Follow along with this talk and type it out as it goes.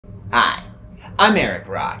I'm Eric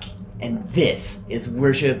Rock, and this is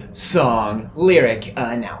Worship Song Lyric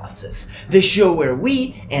Analysis, the show where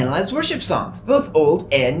we analyze worship songs, both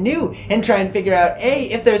old and new, and try and figure out, A,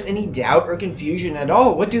 if there's any doubt or confusion at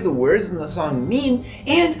all, what do the words in the song mean,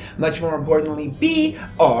 and, much more importantly, B,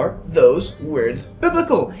 are those words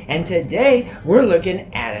biblical? And today, we're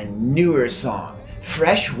looking at a newer song,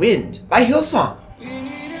 Fresh Wind by Hillsong.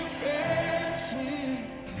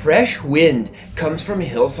 Fresh Wind comes from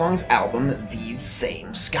Hillsong's album, These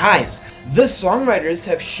Same Skies. The songwriters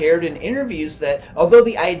have shared in interviews that although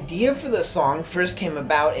the idea for the song first came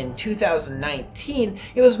about in 2019,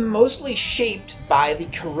 it was mostly shaped by the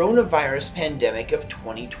coronavirus pandemic of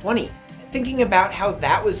 2020. Thinking about how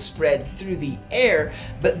that was spread through the air,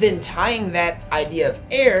 but then tying that idea of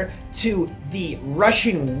air to the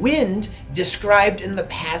rushing wind described in the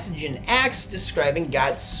passage in Acts describing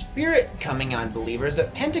God's Spirit coming on believers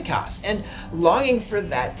at Pentecost, and longing for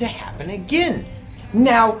that to happen again.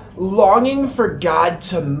 Now, longing for God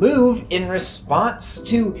to move in response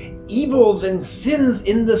to evils and sins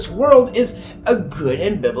in this world is a good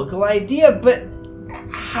and biblical idea, but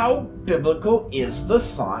how biblical is the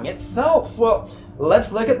song itself? Well,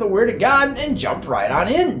 let's look at the Word of God and jump right on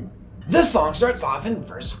in. This song starts off in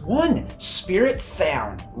verse 1. Spirit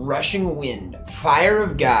sound, rushing wind, fire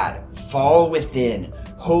of God, fall within.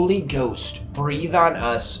 Holy Ghost, breathe on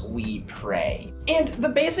us, we pray. And the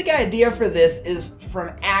basic idea for this is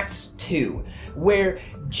from Acts 2, where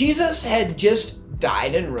Jesus had just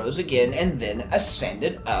died and rose again and then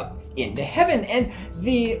ascended up into heaven, and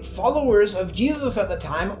the followers of Jesus at the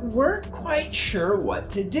time weren't quite sure what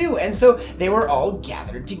to do, and so they were all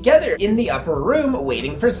gathered together in the upper room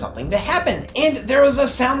waiting for something to happen. And there was a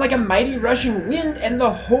sound like a mighty rushing wind, and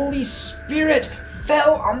the Holy Spirit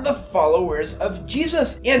fell on the followers of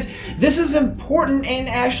Jesus. And this is important and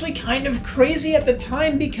actually kind of crazy at the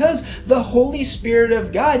time, because the Holy Spirit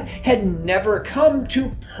of God had never come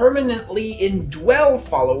to permanently indwell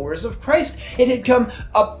followers of Christ. It had come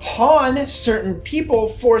upon certain people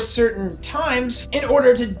for certain times in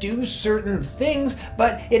order to do certain things,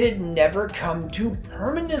 but it had never come to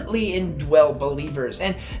permanently indwell believers.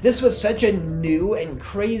 And this was such a new and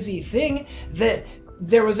crazy thing that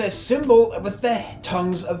there was a symbol with the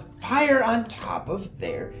tongues of fire on top of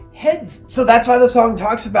their heads. So that's why the song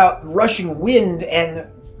talks about rushing wind and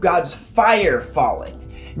God's fire falling.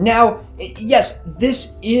 Now, yes,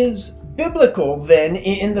 this is biblical then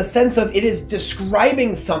in the sense of it is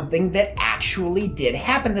describing something that actually did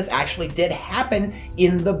happen. This actually did happen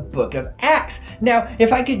in the book of Acts. Now,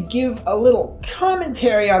 if I could give a little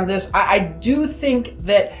commentary on this, I do think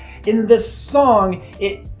that in this song,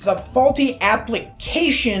 it's a faulty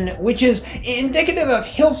application, which is indicative of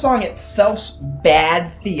Hillsong itself's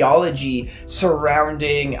bad theology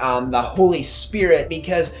surrounding the Holy Spirit,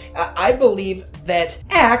 because I believe that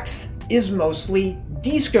Acts is mostly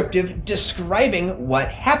descriptive, describing what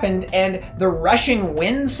happened, and the rushing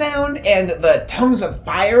wind sound and the tongues of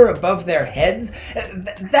fire above their heads,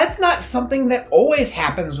 that's not something that always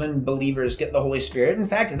happens when believers get the Holy Spirit. In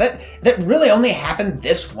fact, that really only happened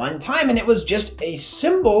this one time, and it was just a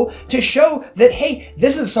symbol to show that, hey,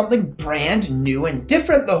 this is something brand new and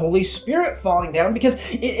different, the Holy Spirit falling down, because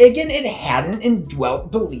it hadn't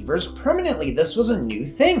indwelt believers permanently. This was a new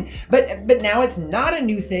thing, but now it's not a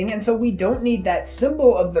new thing, and so we don't need that symbol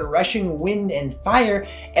of the rushing wind and fire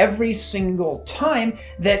every single time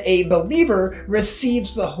that a believer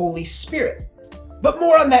receives the Holy Spirit. But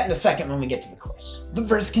more on that in a second when we get to the chorus. The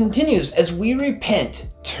verse continues, as we repent,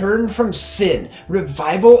 turn from sin,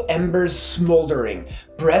 revival embers smoldering,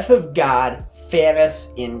 breath of God, fan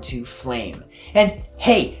us into flame. And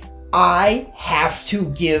hey, I have to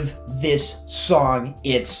give this song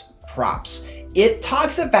its props. It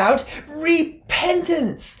talks about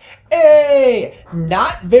repentance. Hey!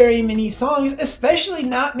 Not very many songs, especially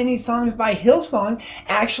not many songs by Hillsong,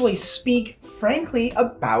 actually speak frankly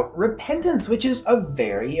about repentance, which is a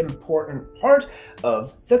very important part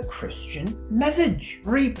of the Christian message.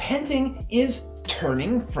 Repenting is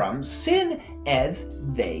turning from sin, as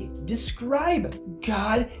they describe.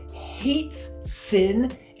 God hates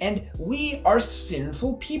sin, and we are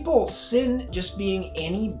sinful people. Sin just being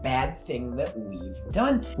any bad thing that we've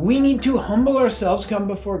done. We need to humble ourselves, come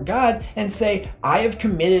before God, and say, I have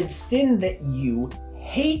committed sin that you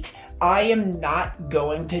hate. I am not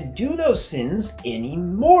going to do those sins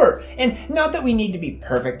anymore. And not that we need to be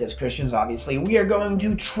perfect as Christians, obviously. We are going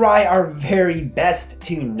to try our very best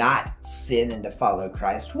to not sin and to follow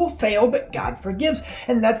Christ. We'll fail, but God forgives,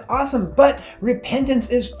 and that's awesome. But repentance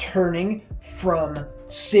is turning from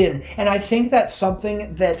sin. And I think that's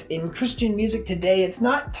something that in Christian music today, it's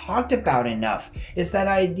not talked about enough, is that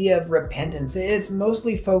idea of repentance. It's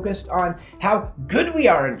mostly focused on how good we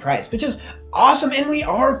are in Christ, which is awesome, and we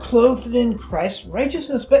are clothed in Christ's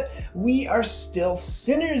righteousness, but we are still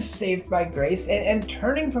sinners saved by grace, and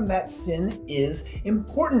turning from that sin is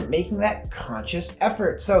important, making that conscious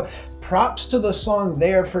effort. So props to the song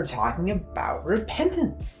there for talking about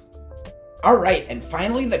repentance. All right, and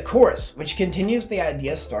finally the chorus, which continues the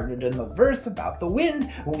idea started in the verse about the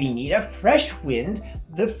wind. We need a fresh wind,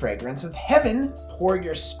 the fragrance of heaven. Pour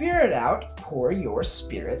your spirit out, pour your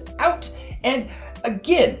spirit out. And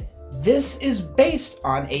again, this is based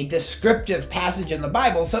on a descriptive passage in the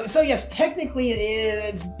Bible. So yes, technically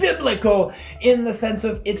it's biblical in the sense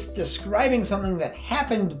of it's describing something that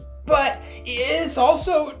happened, but it's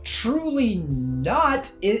also truly not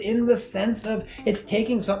in the sense of it's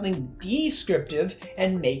taking something descriptive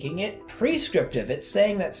and making it prescriptive. It's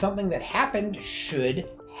saying that something that happened should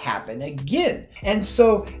happen again. And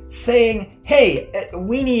so saying, hey,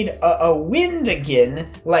 we need a wind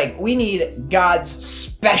again, like we need God's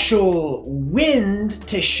special wind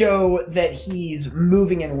to show that he's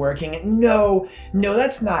moving and working. No,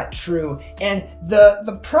 that's not true. And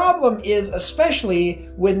the problem is, especially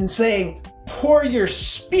when saying, pour your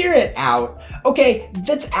spirit out, okay,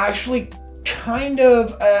 that's actually kind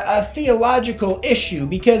of a theological issue,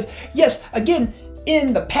 because yes, again,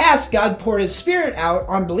 in the past, God poured his spirit out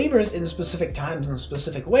on believers in specific times and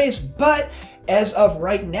specific ways, but as of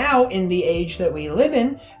right now, in the age that we live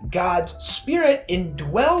in, God's spirit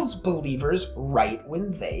indwells believers right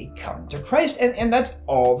when they come to Christ, and that's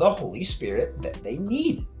all the Holy Spirit that they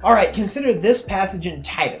need. All right, consider this passage in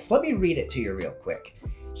Titus. Let me read it to you real quick.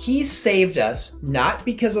 He saved us not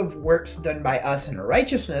because of works done by us in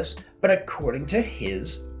righteousness, but according to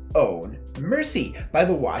his own mercy, by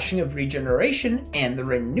the washing of regeneration and the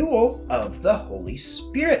renewal of the Holy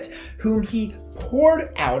Spirit, whom he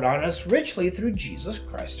poured out on us richly through Jesus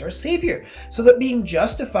Christ our Savior, so that being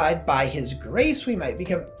justified by his grace we might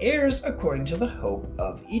become heirs according to the hope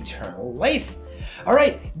of eternal life. All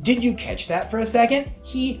right, did you catch that for a second?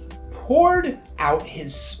 He poured out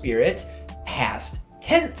his Spirit, past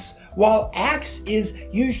tense. While Acts is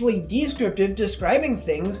usually descriptive, describing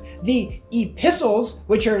things, the epistles,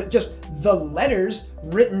 which are just the letters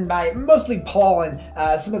written by mostly Paul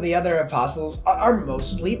and some of the other apostles, are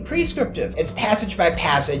mostly prescriptive. It's passage by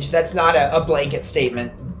passage. That's not a blanket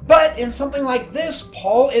statement. But in something like this,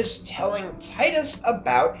 Paul is telling Titus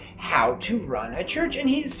about how to run a church, and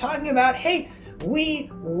he's talking about, hey, we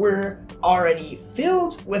were already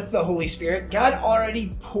filled with the Holy Spirit. God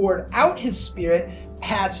already poured out his Spirit,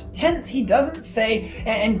 past tense. He doesn't say,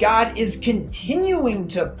 and God is continuing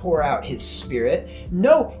to pour out his Spirit.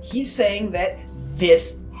 No, he's saying that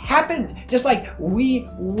this happened. Just like we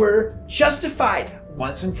were justified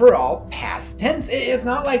once and for all, past tense. It's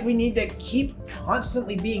not like we need to keep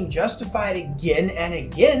constantly being justified again and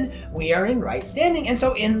again. We are in right standing. And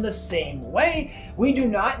so in the same way, we do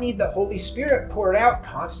not need the Holy Spirit poured out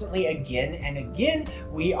constantly again and again.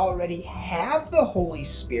 We already have the Holy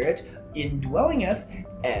Spirit indwelling us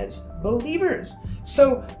as believers.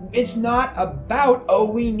 So it's not about, oh,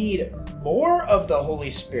 we need more of the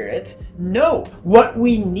Holy Spirit. No, what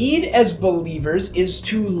we need as believers is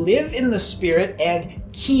to live in the Spirit and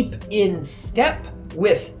keep in step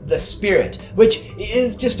with the Spirit, which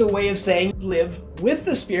is just a way of saying live with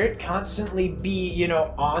the Spirit, constantly be,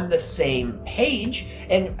 on the same page.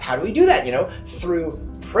 And how do we do that? Through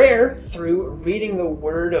prayer, through reading the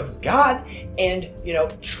Word of God, and,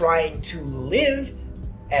 trying to live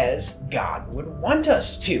as God would want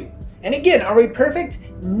us to. And again, are we perfect?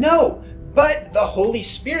 No. But the Holy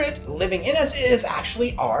Spirit living in us is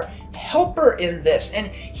actually our helper in this. And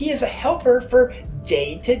he is a helper for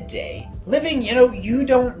day-to-day living. You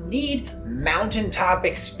don't need mountaintop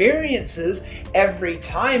experiences every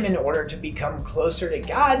time in order to become closer to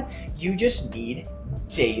God. You just need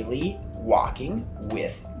daily walking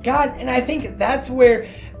with God. And I think that's where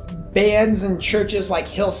bands and churches like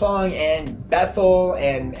Hillsong and Bethel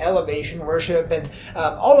and Elevation Worship and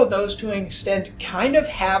all of those to an extent kind of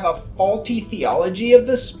have a faulty theology of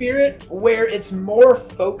the Spirit, where it's more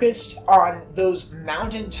focused on those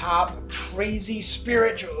mountaintop crazy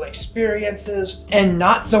spiritual experiences and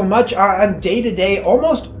not so much on day-to-day,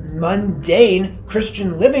 almost mundane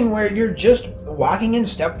Christian living, where you're just walking in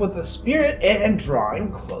step with the Spirit and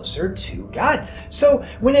drawing closer to God. So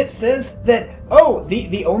when it says that oh,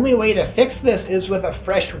 the only way to fix this is with a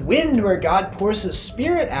fresh wind where God pours his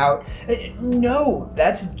Spirit out. No,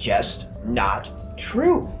 that's just not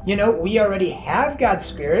true. You know, we already have God's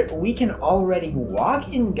Spirit. We can already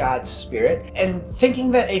walk in God's Spirit, and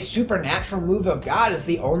thinking that a supernatural move of God is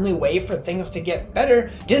the only way for things to get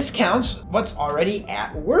better discounts what's already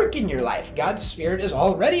at work in your life. God's Spirit is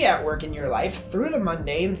already at work in your life through the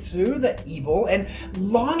mundane, through the evil, and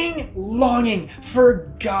longing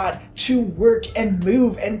for God to work and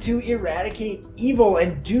move and to eradicate evil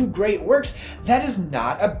and do great works. That is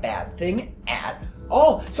not a bad thing at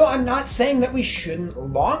all. So I'm not saying that we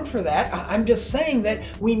shouldn't long for that. I'm just saying that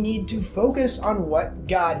we need to focus on what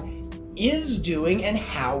God is doing and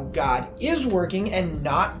how God is working, and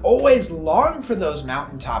not always long for those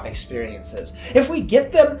mountaintop experiences. If we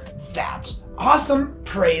get them, that's awesome.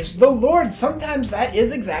 Praise the Lord. Sometimes that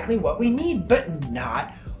is exactly what we need, but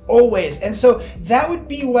not always. And so that would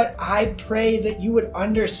be what I pray that you would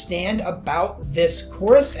understand about this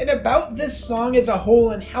chorus and about this song as a whole,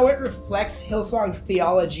 and how it reflects Hillsong's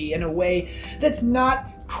theology in a way that's not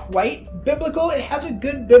quite biblical. It has a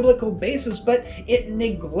good biblical basis, but it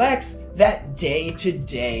neglects that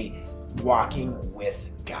day-to-day walking with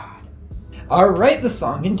God. All right, the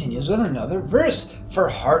song continues with another verse. For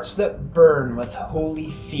hearts that burn with holy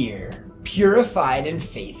fear, purified in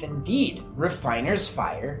faith and deed, refiner's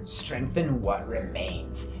fire, strengthen what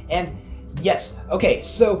remains. And yes, okay,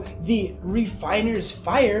 so the refiner's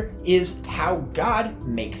fire is how God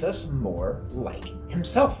makes us more like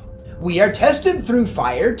himself. We are tested through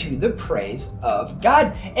fire to the praise of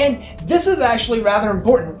God. And this is actually rather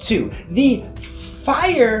important too. The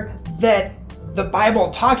fire that the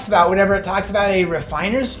Bible talks about whenever it talks about a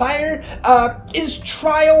refiner's fire is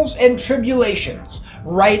trials and tribulations.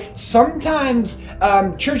 Right? Sometimes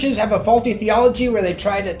churches have a faulty theology where they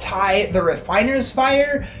try to tie the refiner's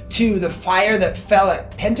fire to the fire that fell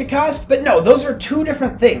at Pentecost. But no, those are two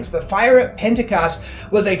different things. The fire at Pentecost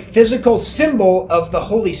was a physical symbol of the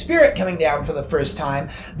Holy Spirit coming down for the first time.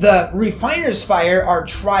 The refiner's fire are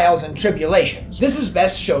trials and tribulations. This is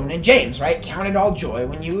best shown in James, right? Count it all joy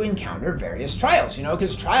when you encounter various trials, you know,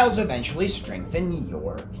 because trials eventually strengthen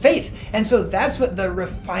your faith. And so that's what the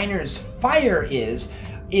refiner's fire is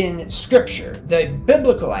in Scripture, the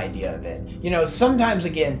biblical idea of it. You know, sometimes,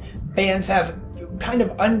 again, bands have kind of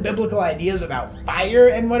unbiblical ideas about fire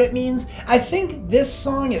and what it means. I think this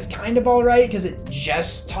song is kind of all right because it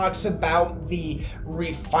just talks about the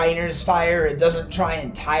refiner's fire. It doesn't try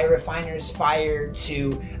and tie refiner's fire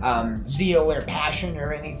to zeal or passion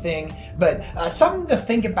or anything, but something to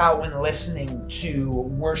think about when listening to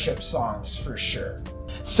worship songs for sure.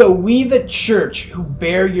 So we the church who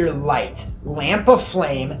bear your light, lamp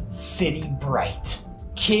aflame, city bright.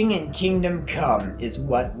 King and kingdom come is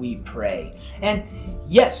what we pray. And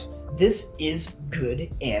yes, this is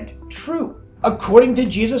good and true. According to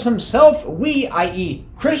Jesus himself, we, i.e.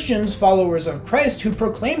 Christians, followers of Christ who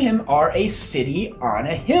proclaim him, are a city on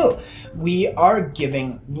a hill. We are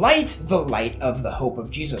giving light, the light of the hope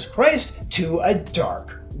of Jesus Christ, to a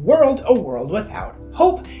dark world, a world without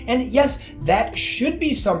hope. And yes, that should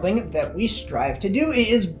be something that we strive to do,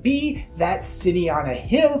 is be that city on a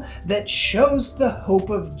hill that shows the hope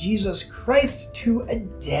of Jesus Christ to a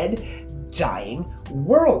dead, dying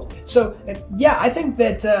world. So yeah, I think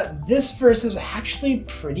that this verse is actually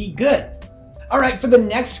pretty good. All right, for the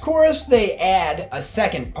next chorus, they add a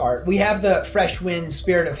second part. We have the fresh wind,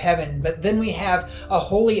 spirit of heaven, but then we have a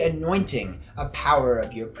holy anointing, a power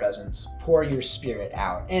of your presence. Pour your spirit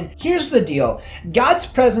out. And here's the deal. God's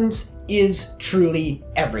presence is truly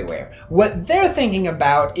everywhere. What they're thinking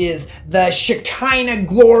about is the Shekinah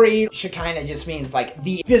glory. Shekinah just means like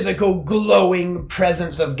the physical glowing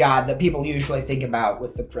presence of God that people usually think about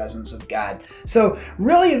with the presence of God. So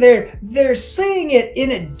really they're saying it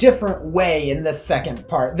in a different way in the second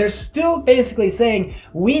part. They're still basically saying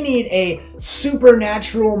we need a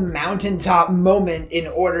supernatural mountaintop moment in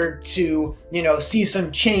order to, you know, see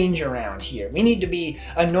some change around here. We need to be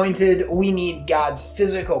anointed. We need God's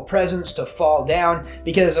physical presence to fall down,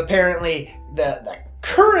 because apparently the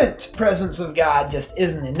current presence of God just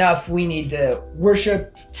isn't enough. We need to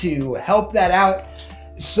worship to help that out.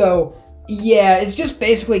 So yeah, it's just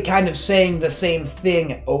basically kind of saying the same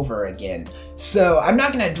thing over again. So I'm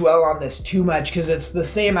not going to dwell on this too much because it's the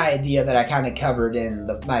same idea that I kind of covered in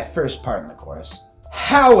my first part in the chorus.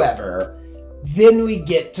 However, then we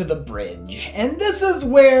get to the bridge, and this is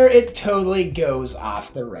where it totally goes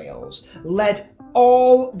off the rails. Let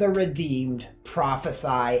all the redeemed prophesy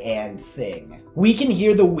and sing. We can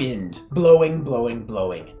hear the wind blowing, blowing,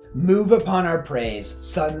 blowing. Move upon our praise,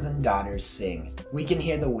 sons and daughters sing. We can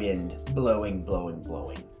hear the wind blowing, blowing,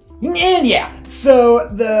 blowing. And yeah, so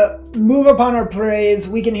the move upon our praise,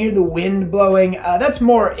 we can hear the wind blowing. That's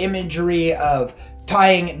more imagery of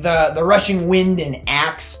tying the rushing wind and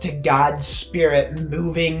axe to God's spirit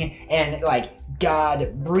moving and like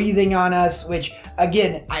God breathing on us, which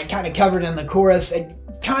again, I kind of covered in the chorus.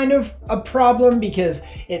 Kind of a problem because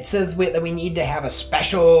it says that we need to have a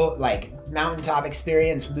special like mountaintop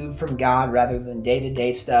experience move from God rather than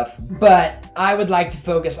day-to-day stuff. But I would like to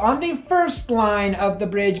focus on the first line of the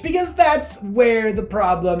bridge because that's where the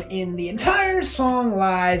problem in the entire song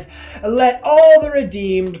lies. Let all the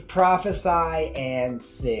redeemed prophesy and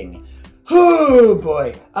sing. Oh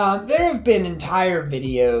boy, there have been entire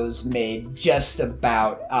videos made just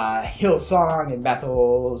about Hillsong and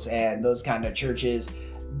Bethel's and those kind of churches.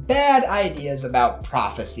 Bad ideas about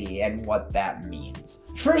prophecy and what that means.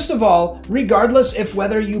 First of all, regardless if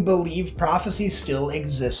whether you believe prophecy still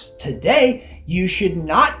exists today, you should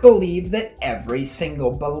not believe that every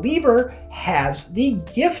single believer has the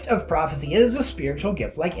gift of prophecy. It is a spiritual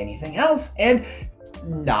gift like anything else, and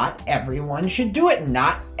not everyone should do it.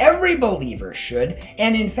 Not every believer should.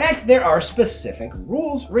 And in fact, there are specific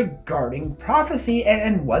rules regarding prophecy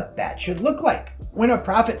and what that should look like. When a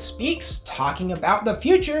prophet speaks, talking about the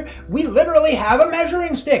future, we literally have a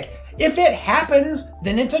measuring stick. If it happens,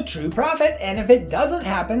 then it's a true prophet, and if it doesn't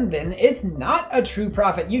happen, then it's not a true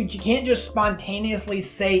prophet. You can't just spontaneously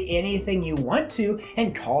say anything you want to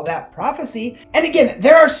and call that prophecy. And again,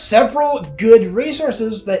 there are several good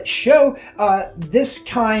resources that show this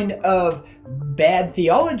kind of bad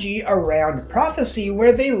theology around prophecy,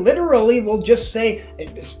 where they literally will just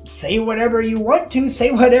say whatever you want to,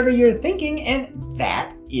 say whatever you're thinking, and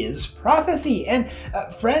that is prophecy. And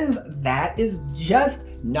friends, that is just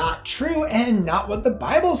not true and not what the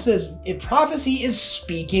Bible says. Prophecy is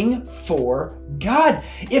speaking for God.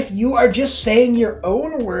 If you are just saying your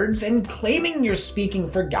own words and claiming you're speaking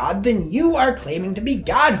for God, then you are claiming to be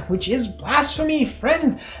God, which is blasphemy.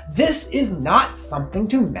 Friends, this is not something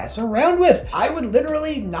to mess around with. I would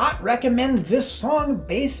literally not recommend this song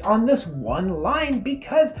based on this one line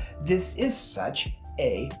because this is such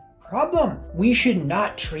a problem. We should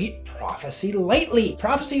not treat prophecy lightly.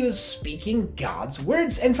 Prophecy was speaking God's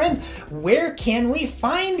words. And friends, where can we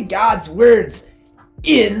find God's words?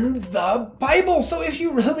 In the Bible. So if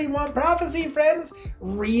you really want prophecy, friends,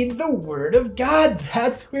 read the Word of God.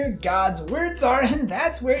 That's where God's words are, and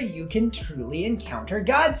that's where you can truly encounter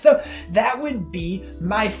God. So that would be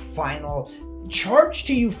my final charge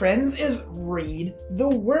to you, friends, is read the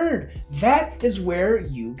Word. That is where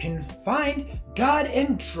you can find God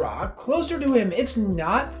and draw closer to Him. It's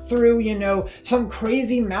not through, some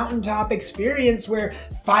crazy mountaintop experience where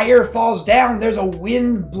fire falls down, there's a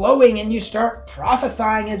wind blowing, and you start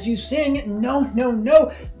prophesying as you sing.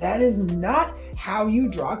 No. That is not how you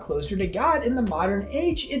draw closer to God in the modern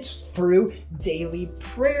age. It's through daily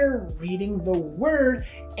prayer, reading the Word,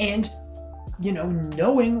 and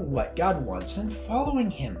knowing what God wants and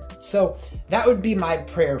following Him. So that would be my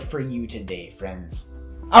prayer for you today, friends.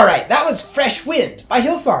 All right, that was Fresh Wind by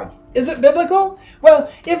Hillsong. Is it biblical?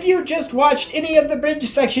 Well, if you just watched any of the bridge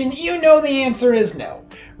section, you know the answer is no,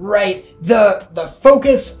 right? The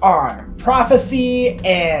focus on prophecy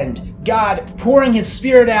and God pouring His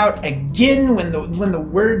Spirit out again when the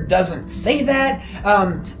Word doesn't say that.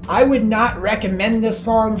 I would not recommend this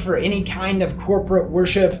song for any kind of corporate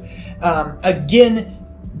worship. Again,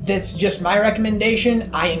 that's just my recommendation.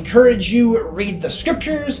 I encourage you, read the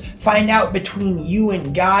scriptures, find out between you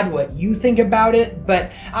and God what you think about it.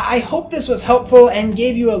 But I hope this was helpful and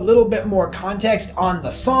gave you a little bit more context on the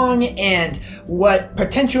song and what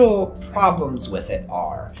potential problems with it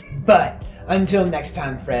are. But until next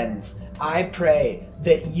time, friends, I pray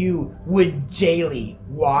that you would daily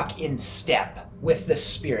walk in step with the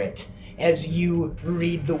Spirit as you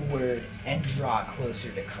read the Word and draw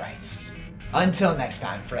closer to Christ. Until next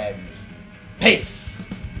time, friends. Peace!